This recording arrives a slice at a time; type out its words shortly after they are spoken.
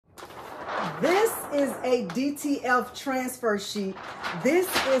is a DTF transfer sheet. This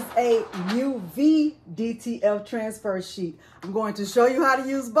is a UV DTF transfer sheet. I'm going to show you how to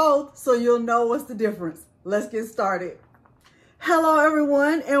use both so you'll know what's the difference. Let's get started. Hello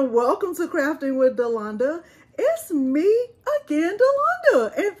everyone and welcome to Crafting with Delonda. It's me again,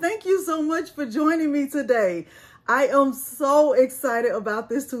 Delonda, and thank you so much for joining me today. I am so excited about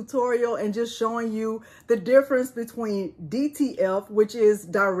this tutorial and just showing you the difference between DTF, which is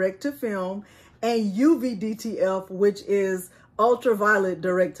direct to film, and UV DTF, which is ultraviolet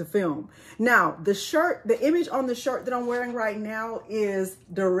direct to film. Now, the image on the shirt that I'm wearing right now is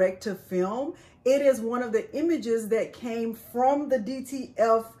direct to film. It is one of the images that came from the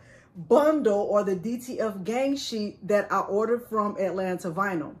DTF bundle or the DTF gang sheet that I ordered from Atlanta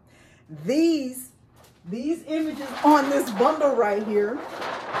Vinyl. These images on this bundle right here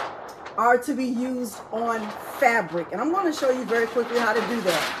are to be used on fabric. And I'm going to show you very quickly how to do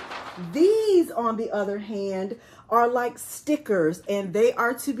that. These, on the other hand, are like stickers and they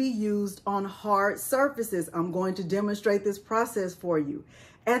are to be used on hard surfaces. I'm going to demonstrate this process for you.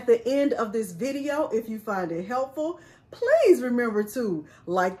 At the end of this video, if you find it helpful, please remember to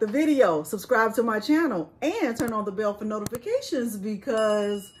like the video, subscribe to my channel, and turn on the bell for notifications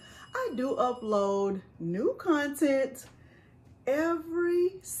because I do upload new content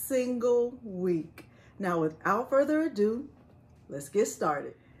every single week. Now, without further ado, let's get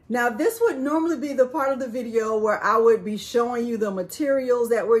started. Now, this would normally be the part of the video where I would be showing you the materials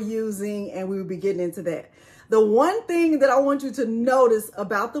that we're using and we would be getting into that. The one thing that I want you to notice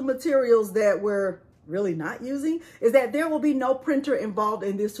about the materials that we're really not using is that there will be no printer involved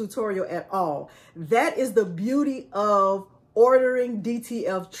in this tutorial at all. That is the beauty of ordering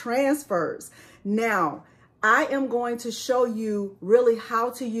DTF transfers. Now, I am going to show you really how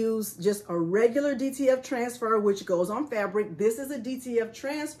to use just a regular DTF transfer, which goes on fabric. This is a DTF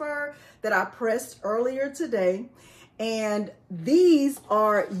transfer that I pressed earlier today. And these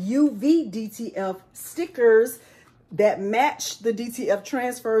are UV DTF stickers that match the DTF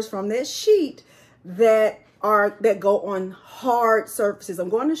transfers from that sheet that go on hard surfaces. I'm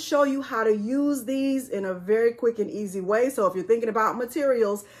going to show you how to use these in a very quick and easy way. So if you're thinking about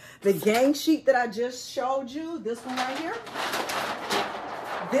materials, the gang sheet that I just showed you, this one right here,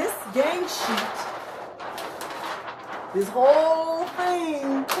 this gang sheet, this whole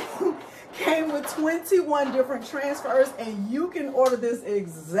thing came with 21 different transfers, and you can order this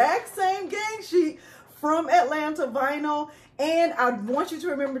exact same gang sheet from Atlanta Vinyl. And I want you to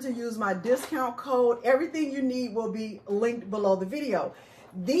remember to use my discount code. Everything you need will be linked below the video.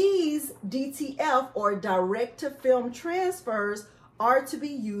 These DTF or direct to film transfers are to be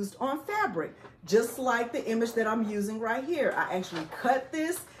used on fabric, just like the image that I'm using right here. I actually cut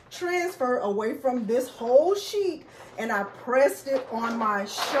this transfer away from this whole sheet and I pressed it on my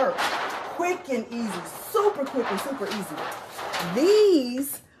shirt. Quick and easy, super quick and super easy.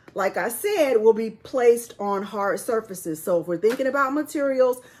 These, like I said, will be placed on hard surfaces. So if we're thinking about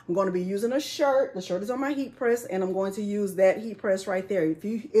materials, I'm going to be using a shirt. The shirt is on my heat press, and I'm going to use that heat press right there.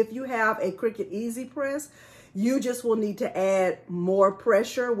 If you have a Cricut Easy Press, you just will need to add more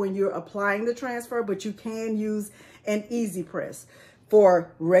pressure when you're applying the transfer, but you can use an Easy Press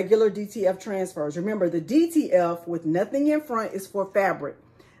for regular DTF transfers. Remember, the DTF with nothing in front is for fabric.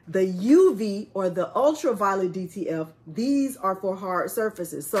 The UV or the ultraviolet DTF, these are for hard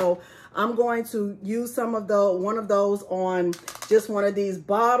surfaces. So I'm going to use one of those on just one of these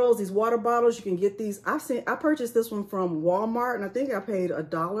bottles, these water bottles. You can get these. I purchased this one from Walmart, and I think I paid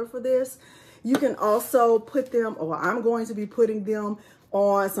 $1 for this. You can also put them, or I'm going to be putting them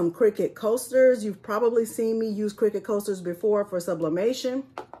on some Cricut coasters. You've probably seen me use Cricut coasters before for sublimation.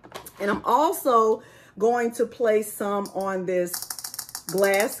 And I'm also going to place some on this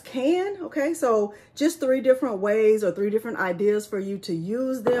glass can. Okay, so just 3 different ways or 3 different ideas for you to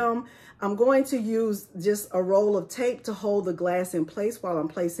use them. I'm going to use just a roll of tape to hold the glass in place while I'm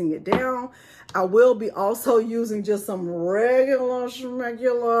placing it down. I will be also using just some regular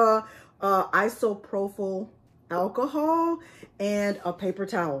isopropyl alcohol and a paper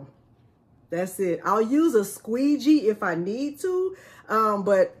towel. That's it. I'll use a squeegee if I need to,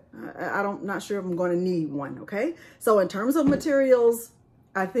 but I'm not sure if I'm going to need one. Okay, so in terms of materials,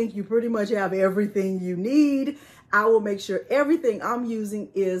 I think you pretty much have everything you need. I will make sure everything I'm using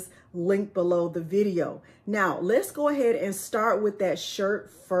is linked below the video. Now, let's go ahead and start with that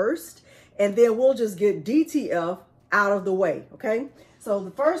shirt first, and then we'll just get DTF out of the way, okay? So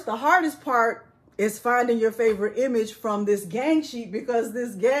the hardest part is finding your favorite image from this gang sheet, because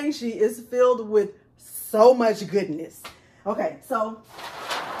this gang sheet is filled with so much goodness. Okay, so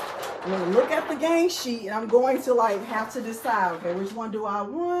I'm gonna look at the gang sheet and I'm going to have to decide, okay, which one do I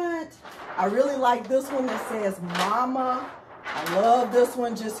want? I really like this one that says Mama. I love this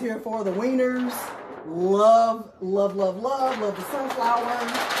one just here for the wieners. Love, love, love, love, love the sunflower.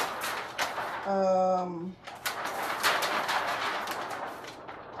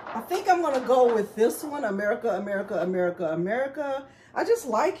 I think I'm gonna go with this one, America, America, America, America. I just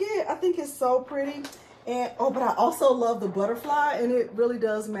like it. I think it's so pretty. And oh, but I also love the butterfly, and it really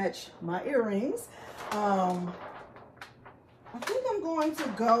does match my earrings. I think I'm going to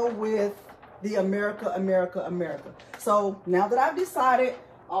go with the America, America, America. So now that I've decided,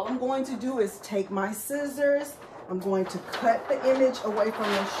 all I'm going to do is take my scissors. I'm going to cut the image away from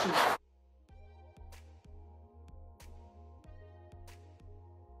the sheet.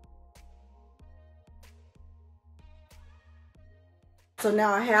 So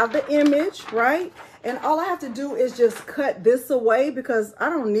now I have the image, right? And all I have to do is just cut this away because I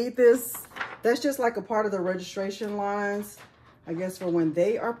don't need this. That's just like a part of the registration lines, I guess, for when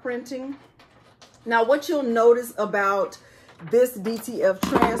they are printing. Now, what you'll notice about this DTF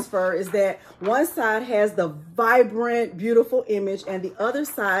transfer is that one side has the vibrant, beautiful image, and the other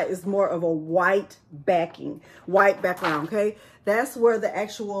side is more of a white background, okay? That's where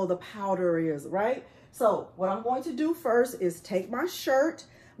the powder is, right? So what I'm going to do first is take my shirt.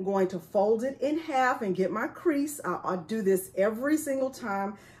 I'm going to fold it in half and get my crease. I'll do this every single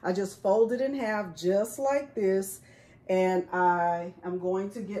time. I just fold it in half just like this. And I am going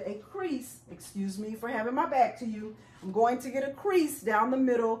to get a crease. Excuse me for having my back to you. I'm going to get a crease down the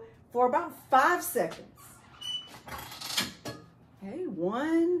middle for about 5 seconds. Okay,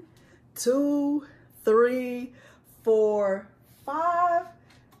 1, 2, 3, 4, 5.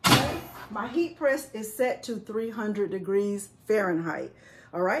 Okay. My heat press is set to 300 degrees Fahrenheit.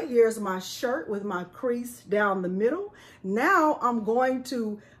 All right, here's my shirt with my crease down the middle. Now I'm going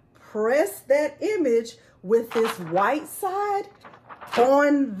to press that image with this white side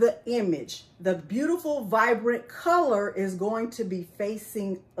on the image. The beautiful, vibrant color is going to be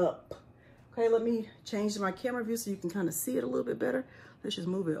facing up. Okay, let me change my camera view so you can kind of see it a little bit better. Let's just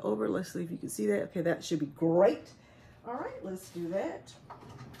move it over. Let's see if you can see that. Okay, that should be great. All right, let's do that.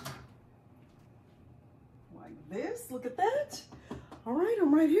 Like this, look at that. All right,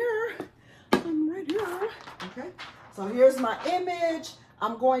 I'm right here. I'm right here. Okay, so here's my image.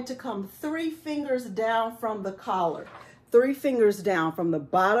 I'm going to come 3 fingers down from the collar. 3 fingers down from the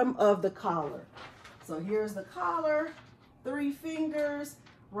bottom of the collar. So here's the collar, 3 fingers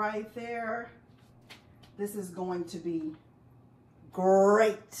right there. This is going to be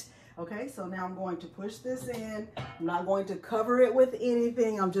great. Okay, so now I'm going to push this in. I'm not going to cover it with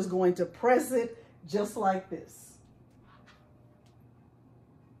anything. I'm just going to press it just like this.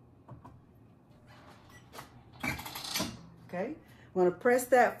 Okay, I'm going to press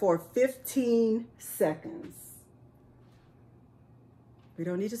that for 15 seconds. We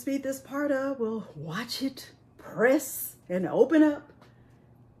don't need to speed this part up. We'll watch it press and open up.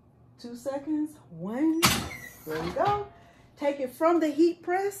 2 seconds. 1. There we go. Take it from the heat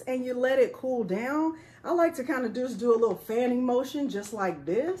press and you let it cool down. I like to kind of just do a little fanning motion just like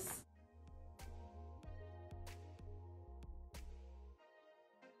this.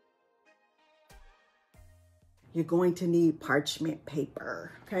 You're going to need parchment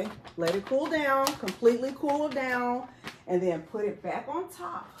paper, okay? Let it cool down, completely cool down, and then put it back on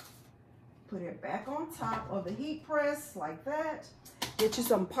top. Put it back on top of the heat press like that. Get you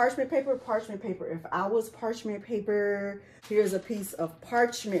some parchment paper, If I was parchment paper, here's a piece of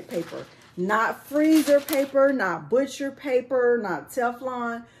parchment paper. Not freezer paper, not butcher paper, not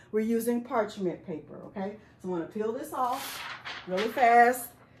Teflon. We're using parchment paper, okay? So I'm gonna peel this off really fast.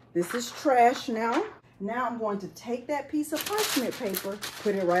 This is trash now. Now I'm going to take that piece of parchment paper,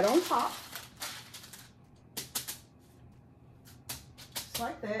 put it right on top. Just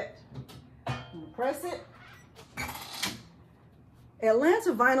like that. I'm gonna press it.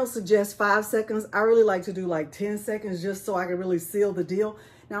 Atlanta Vinyl suggests 5 seconds. I really like to do like 10 seconds just so I can really seal the deal.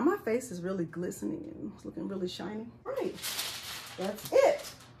 Now my face is really glistening and it's looking really shiny. All right, that's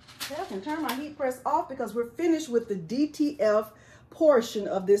it. Okay, I can turn my heat press off because we're finished with the DTF portion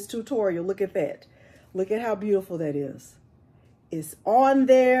of this tutorial. Look at that. Look at how beautiful that is. It's on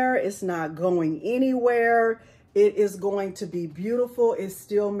there. It's not going anywhere. It is going to be beautiful. It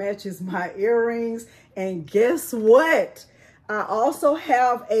still matches my earrings. And guess what? I also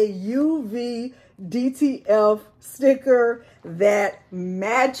have a UV DTF sticker that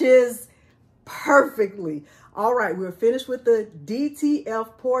matches perfectly. All right, we're finished with the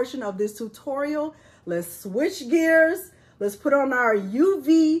DTF portion of this tutorial. Let's switch gears. Let's put on our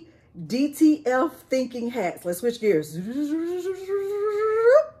UV DTF thinking hats. Let's switch gears.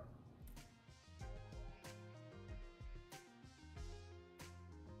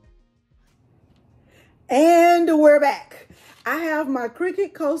 And we're back. I have my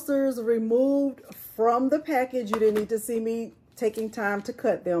Cricut coasters removed from the package. You didn't need to see me taking time to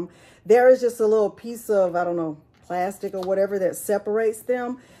cut them. There is just a little piece of, I don't know, plastic or whatever that separates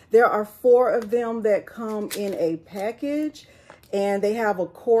them. There are 4 of them that come in a package, and they have a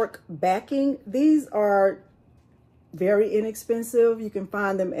cork backing. These are very inexpensive. You can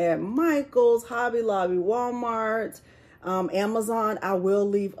find them at Michael's, Hobby Lobby, Walmart, Amazon. I will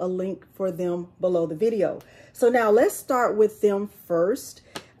leave a link for them below the video. So now let's start with them first,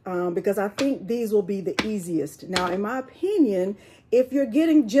 because I think these will be the easiest. Now, in my opinion, if you're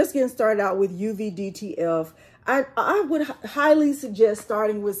just getting started out with UV DTF, I would highly suggest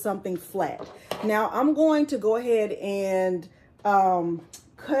starting with something flat. Now, I'm going to go ahead and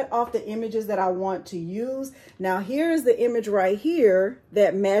cut off the images that I want to use. Now, here's the image right here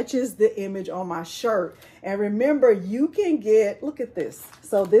that matches the image on my shirt. And remember, you can get, look at this.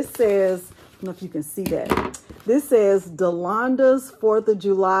 So this says, I don't know if you can see that. This says Delonda's 4th of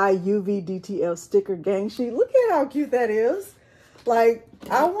July UV DTF sticker gang sheet. Look at how cute that is. Like,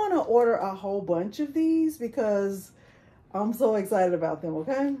 I want to order a whole bunch of these because I'm so excited about them,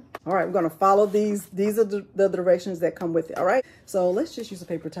 okay? All right, we're going to follow these. These are the directions that come with it, all right? So let's just use a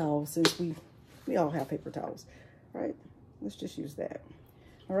paper towel since we all have paper towels, all right? Let's just use that.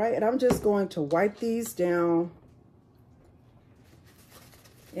 All right, and I'm just going to wipe these down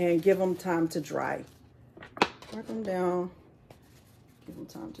and give them time to dry. Wipe them down, give them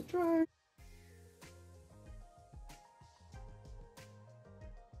time to dry.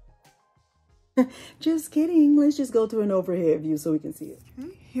 Just kidding. Let's just go to an overhead view so we can see it.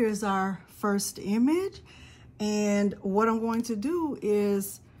 Okay, here's our first image. And what I'm going to do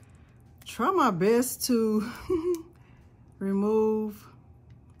is try my best to remove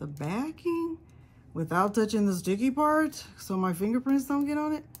the backing without touching the sticky part so my fingerprints don't get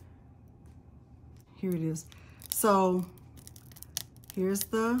on it. Here it is. So here's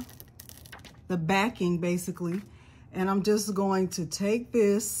the backing basically. And I'm just going to take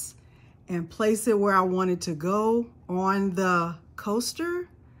this and place it where I want it to go on the coaster.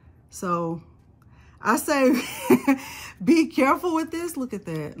 So I say be careful with this. Look at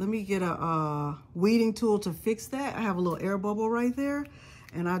that. Let me get a weeding tool to fix that. I have a little air bubble right there,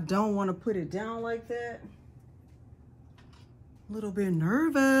 and I don't want to put it down like that. A little bit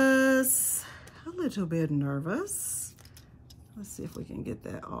nervous. A little bit nervous. Let's see if we can get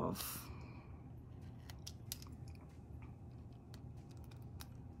that off.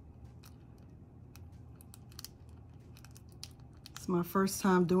 It's my first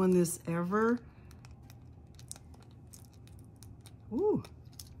time doing this ever. Ooh.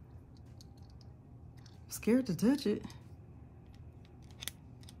 I'm scared to touch it.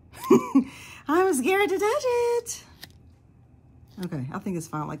 I'm scared to touch it. Okay, I think it's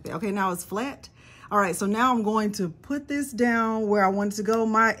fine like that. Okay, now it's flat. All right, so now I'm going to put this down where I want it to go.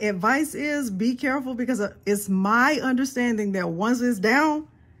 My advice is be careful because it's my understanding that once it's down,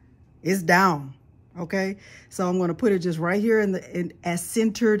 it's down. Okay, so I'm going to put it just right here in as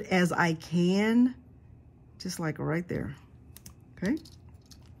centered as I can, just like right there. Okay,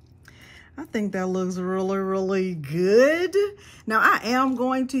 I think that looks really, really good. Now I am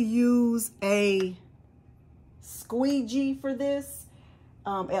going to use a squeegee for this.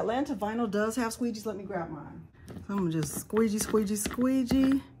 Atlanta Vinyl does have squeegees. Let me grab mine. So I'm gonna just squeegee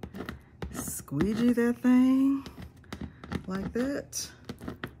that thing like that.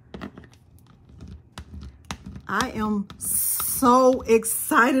 I am so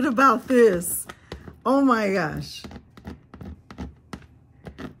excited about this. Oh my gosh.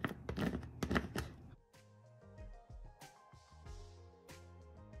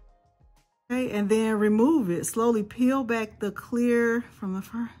 Okay, and then remove it. Slowly peel back the clear from the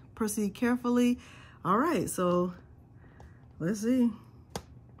front. Proceed carefully. All right, so let's see.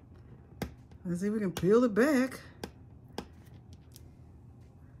 Let's see if we can peel it back.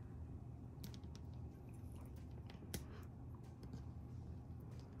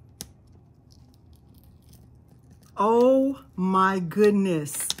 Oh my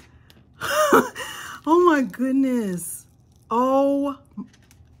goodness. Oh my goodness. Oh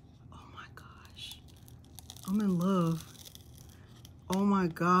my gosh. I'm in love. Oh my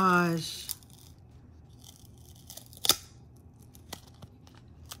gosh.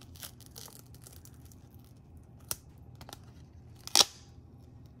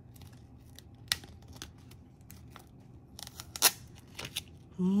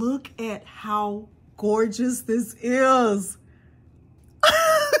 Look at how gorgeous this is.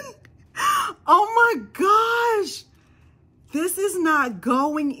 Oh my gosh. This is not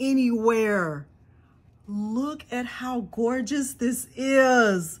going anywhere. Look at how gorgeous this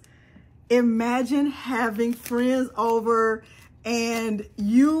is. Imagine having friends over and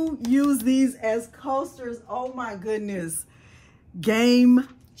you use these as coasters. Oh my goodness. Game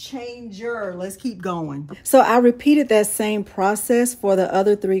changer. Let's keep going. So I repeated that same process for the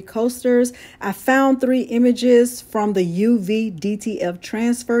other 3 coasters. I found 3 images from the UV DTF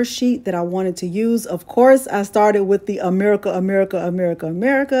transfer sheet that I wanted to use. Of course, I started with the America, America, America,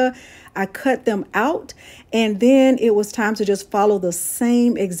 America. I cut them out, and then it was time to just follow the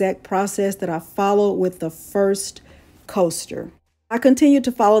same exact process that I followed with the first coaster. I continued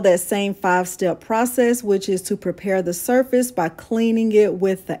to follow that same 5-step process, which is to prepare the surface by cleaning it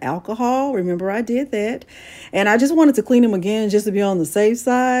with the alcohol. Remember, I did that. And I just wanted to clean them again just to be on the safe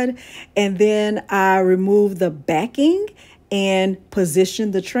side. And then I removed the backing and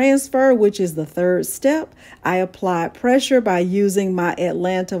position the transfer, which is the 3rd step. I applied pressure by using my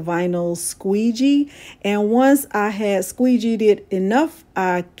Atlanta vinyl squeegee. And once I had squeegeed it enough,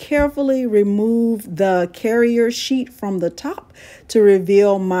 I carefully removed the carrier sheet from the top to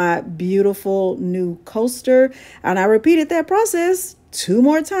reveal my beautiful new coaster. And I repeated that process 2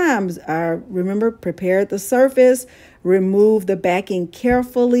 more times. I prepared the surface, removed the backing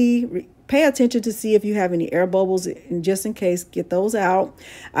carefully, pay attention to see if you have any air bubbles, and just in case, get those out.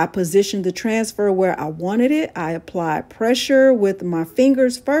 I positioned the transfer where I wanted it. I applied pressure with my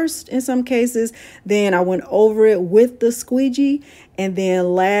fingers first in some cases. Then I went over it with the squeegee. And then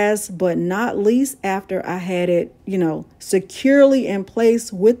last but not least, after I had it, securely in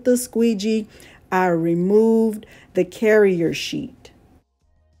place with the squeegee, I removed the carrier sheet.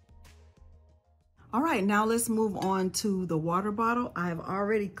 All right, now let's move on to the water bottle. I have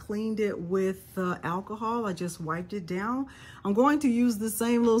already cleaned it with alcohol. I just wiped it down. I'm going to use the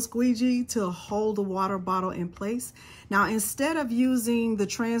same little squeegee to hold the water bottle in place. Now, instead of using the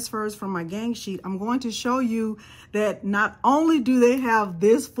transfers from my gang sheet, I'm going to show you that not only do they have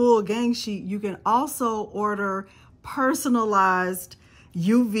this full gang sheet, you can also order personalized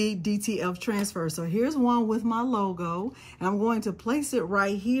UV DTF transfers. So here's one with my logo, and I'm going to place it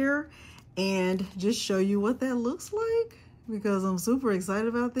right here and just show you what that looks like because I'm super excited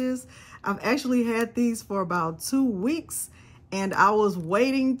about this. I've actually had these for about 2 weeks, and I was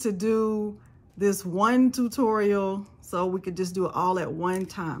waiting to do this one tutorial so we could just do it all at one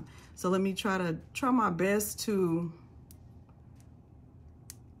time. So let me try my best to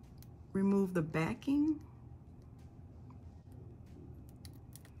remove the backing.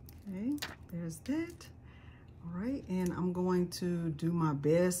 Okay, there's that. All right, and I'm going to do my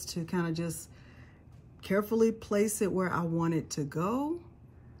best to kind of just carefully place it where I want it to go.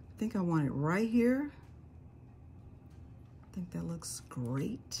 I think I want it right here. I think that looks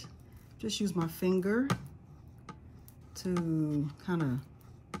great. Just use my finger to kind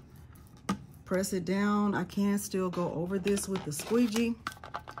of press it down. I can still go over this with the squeegee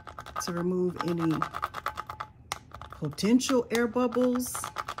to remove any potential air bubbles.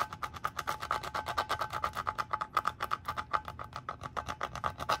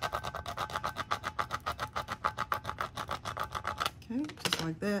 Okay, just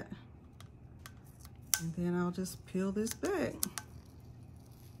like that. And then I'll just peel this back.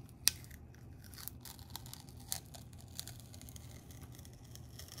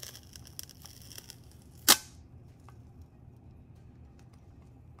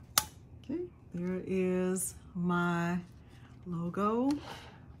 Okay, there is my logo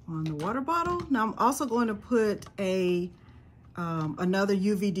on the water bottle. Now I'm also going to put another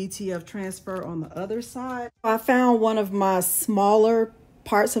UV DTF transfer on the other side. I found one of my smaller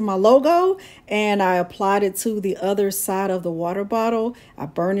parts of my logo and I applied it to the other side of the water bottle. I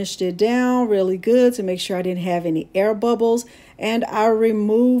burnished it down really good to make sure I didn't have any air bubbles, and I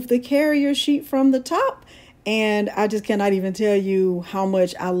removed the carrier sheet from the top, and I just cannot even tell you how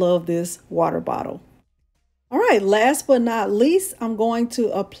much I love this water bottle. All right, last but not least, I'm going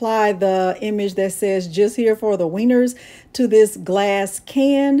to apply the image that says "just here for the wieners" to this glass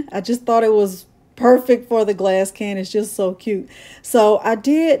can. I just thought it was perfect for the glass can. It's just so cute. So I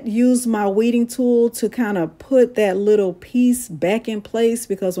did use my weeding tool to kind of put that little piece back in place,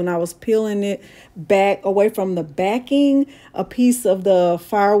 because when I was peeling it back away from the backing, a piece of the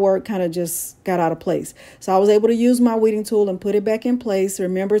firework kind of just got out of place. So I was able to use my weeding tool and put it back in place.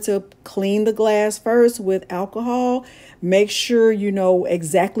 Remember to clean the glass first with alcohol. Make sure you know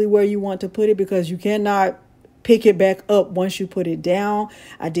exactly where you want to put it, because you cannot pick it back up once you put it down.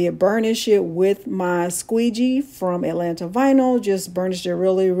 I did burnish it with my squeegee from Atlanta Vinyl, just burnished it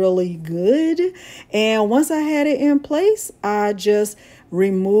really, really good. And once I had it in place, I just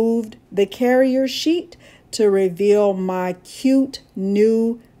removed the carrier sheet to reveal my cute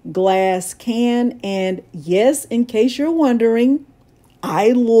new glass can. And yes, in case you're wondering,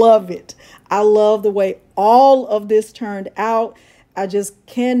 I love it. I love the way all of this turned out. I just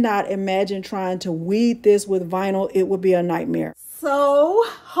cannot imagine trying to weed this with vinyl. It would be a nightmare. So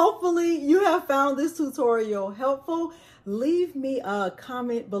hopefully you have found this tutorial helpful. Leave me a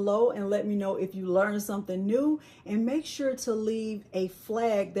comment below and let me know if you learned something new, and make sure to leave a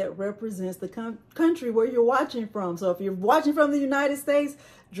flag that represents the country where you're watching from. So if you're watching from the United States,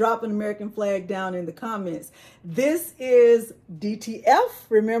 drop an American flag down in the comments. This is DTF.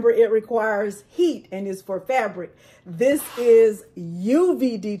 Remember, it requires heat and is for fabric. This is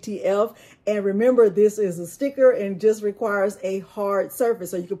UV DTF. And remember, this is a sticker and just requires a hard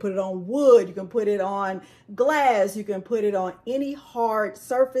surface. So you can put it on wood, you can put it on glass, you can put it on any hard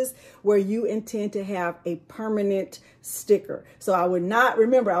surface where you intend to have a permanent sticker. So I would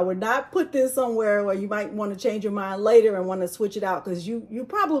not put this somewhere where you might want to change your mind later and want to switch it out, because you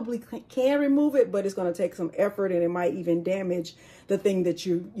probably can remove it, but it's going to take some effort and it might even damage the thing that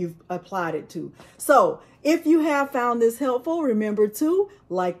you've applied it to. So if you have found this helpful, remember to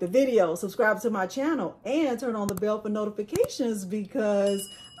like the video, subscribe to my channel, and turn on the bell for notifications, because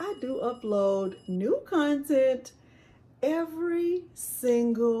I do upload new content every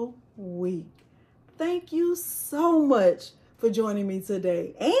single week. Thank you so much for joining me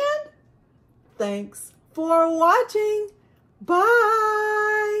today, and thanks for watching.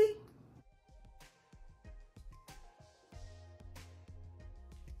 Bye.